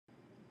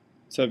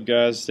What's up,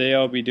 guys? Today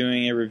I'll be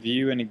doing a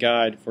review and a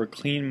guide for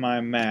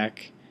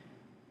CleanMyMac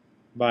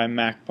by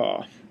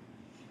MacPaw.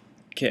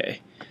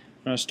 Okay,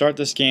 I'm going to start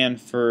the scan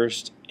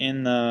first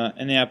in the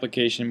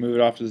application, move it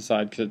off to the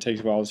side because it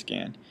takes a while to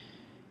scan,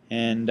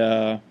 and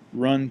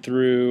run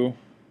through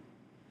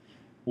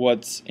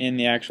what's in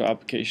the actual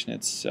application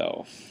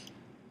itself.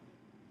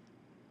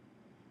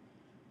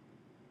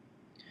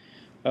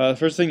 The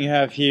first thing you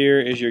have here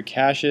is your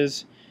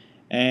caches,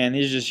 and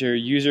these are just your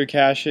user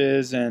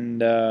caches,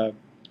 and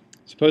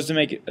supposed to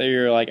make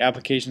your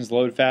applications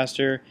load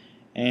faster,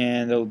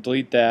 and it'll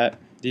delete that.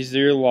 These are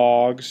your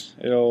logs.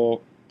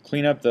 It'll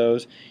clean up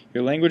those.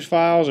 Your language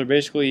files are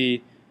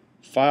basically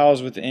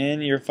files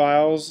within your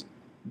files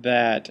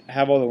that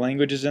have all the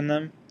languages in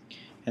them,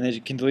 and then you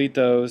can delete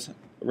those.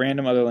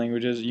 Random other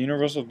languages.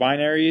 Universal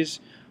binaries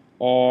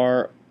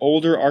are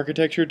older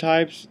architecture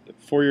types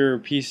for your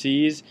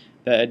PCs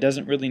that it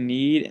doesn't really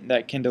need,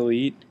 that can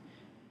delete.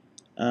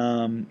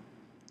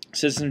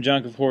 System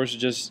junk, of course,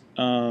 is just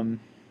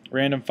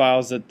random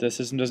files that the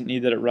system doesn't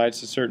need that it writes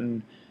to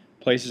certain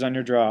places on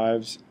your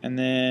drives. And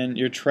then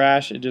your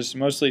trash, that's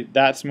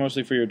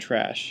mostly for your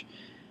trash.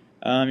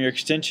 Your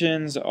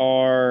extensions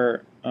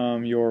are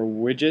your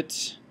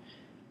widgets,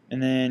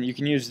 and then you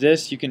can use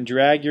this. You can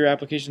drag your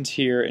applications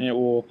here and it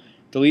will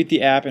delete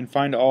the app and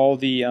find all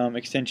the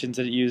extensions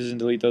that it uses and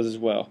delete those as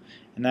well.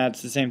 And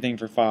that's the same thing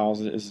for files,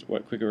 is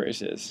what Quick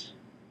Erase is.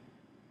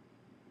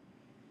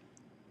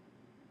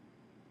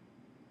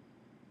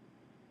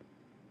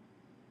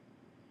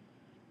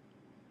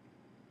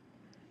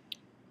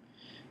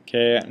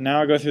 Okay,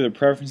 now I'll go through the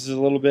preferences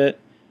a little bit.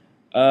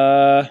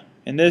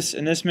 In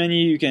this menu,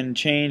 you can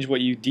change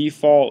what you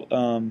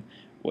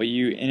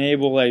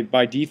enable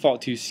by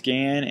default to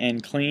scan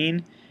and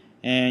clean,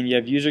 and you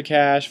have user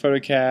cache, photo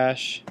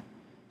cache,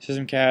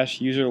 system cache,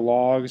 user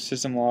logs,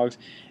 system logs,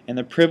 and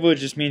the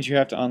privilege just means you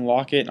have to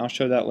unlock it, and I'll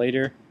show that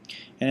later.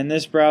 And in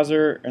this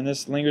browser, and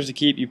this language to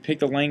keep, you pick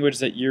the language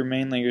that your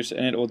main language,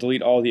 and it will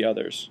delete all the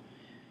others.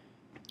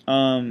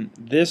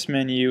 This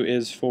menu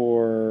is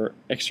for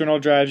external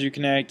drives you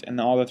connect and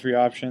all the three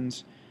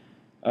options.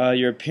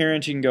 Your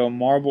appearance, you can go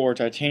marble or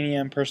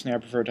titanium. Personally, I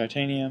prefer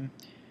titanium.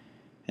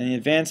 And the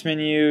advanced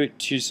menu,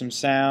 choose some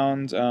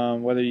sounds,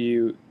 whether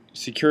you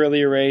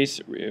securely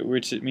erase,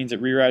 which it means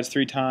it rewrites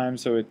 3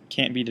 times so it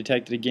can't be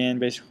detected again,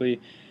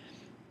 basically.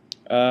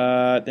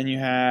 Then you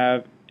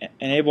have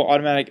enable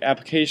automatic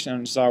application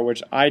uninstall,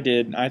 which I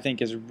did, and I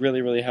think is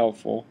really, really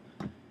helpful.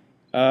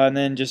 And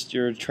then just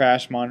your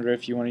trash monitor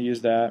if you want to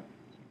use that.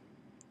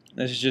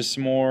 This is just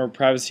some more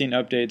privacy and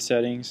update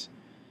settings.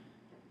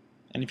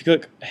 And if you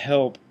click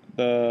help,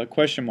 the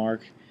question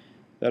mark,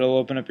 that'll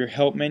open up your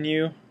help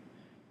menu,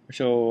 which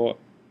will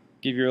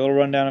give you a little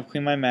rundown of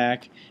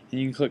CleanMyMac, and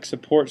you can click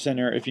support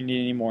center if you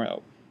need any more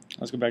help.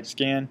 Let's go back to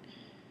scan.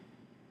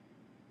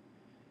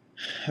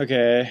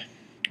 Okay,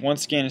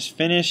 once scan is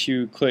finished,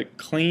 you click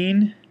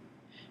clean,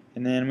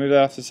 and then move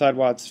that off to the side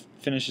while it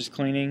finishes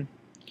cleaning.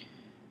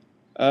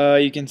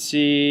 You can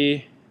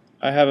see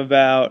I have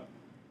about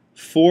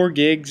 4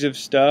 gigs of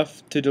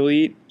stuff to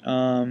delete.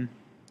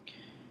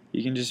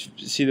 You can just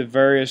see the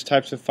various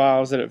types of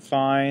files that it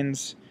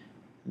finds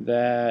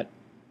that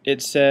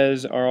it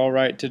says are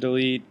alright to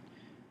delete.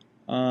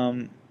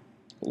 A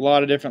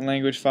lot of different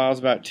language files,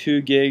 about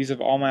 2 gigs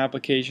of all my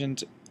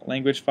applications.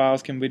 Language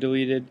files can be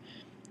deleted.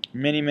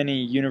 Many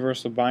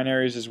universal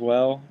binaries as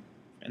well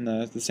in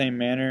the same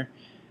manner.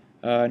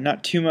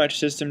 Not too much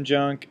system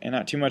junk and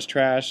not too much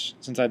trash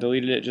since I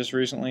deleted it just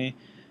recently,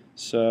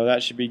 so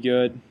that should be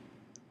good.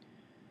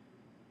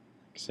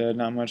 Like I said,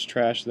 not much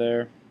trash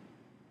there.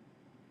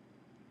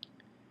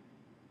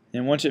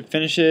 And once it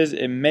finishes,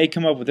 it may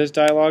come up with this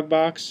dialog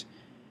box,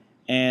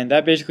 and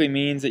that basically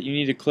means that you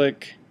need to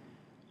click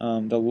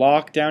the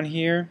lock down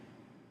here,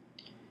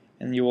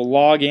 and you will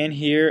log in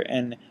here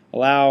and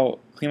allow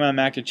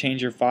CleanMyMac to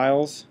change your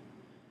files.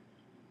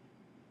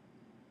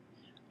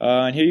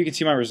 And here you can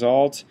see my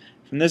results.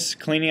 From this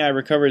cleaning, I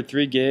recovered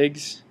 3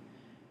 gigs,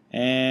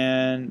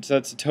 and so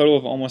that's a total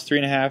of almost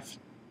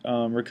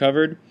 3.5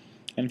 recovered.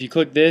 And if you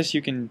click this,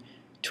 you can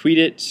tweet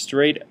it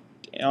straight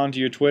onto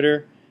your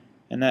Twitter,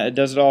 and that it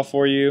does it all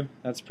for you.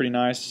 That's pretty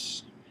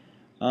nice.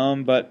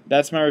 But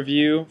that's my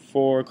review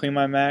for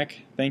CleanMyMac.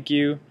 Thank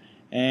you,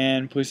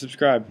 and please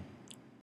subscribe.